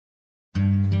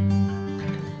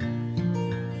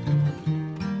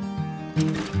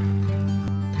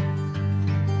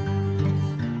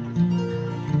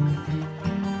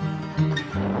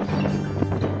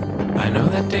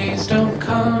bad days don't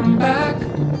come back,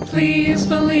 please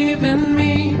believe in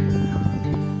me.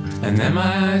 And then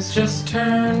my eyes just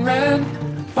turn red,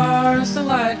 far as the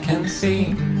light can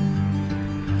see.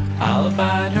 I'll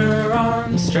abide her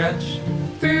arms stretch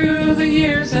through the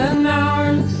years and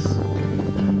hours,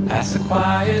 past the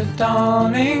quiet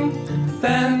dawning,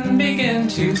 then begin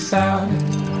to sour.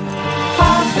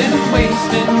 I've been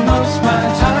wasting most my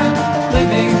time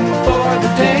living for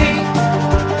the day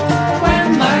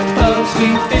when, like bugs, we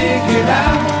figured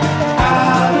out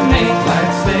how to make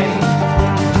life stay.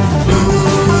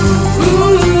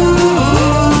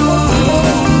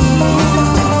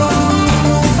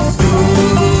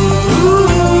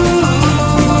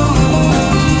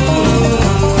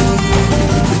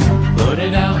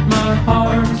 Loaded out my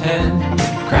horned head,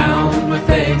 crowned with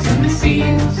eggs and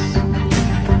seeds,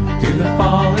 through the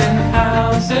fallen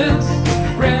houses,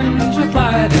 rimmed with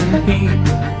light and heat.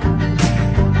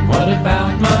 What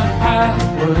about my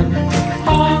pathwood,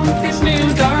 haunt these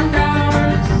new dark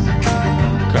hours?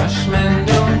 Crushed men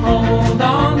don't hold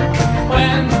on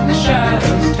when the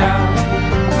shadows tower.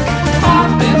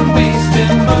 I've been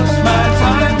wasting most my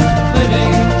time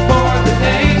living for the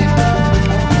day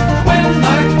when,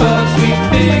 like bugs, we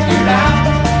figured out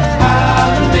how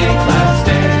to make life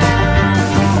stay.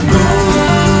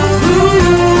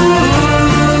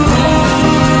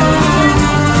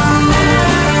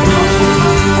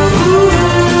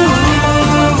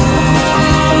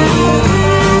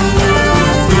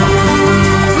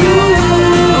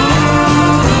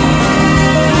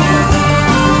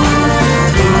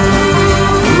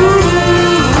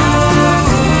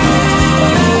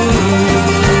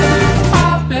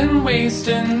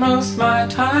 Wasting most my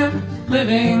time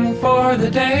living for the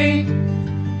day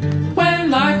when,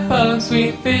 like bugs,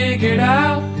 we figured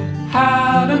out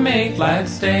how to make life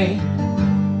stay.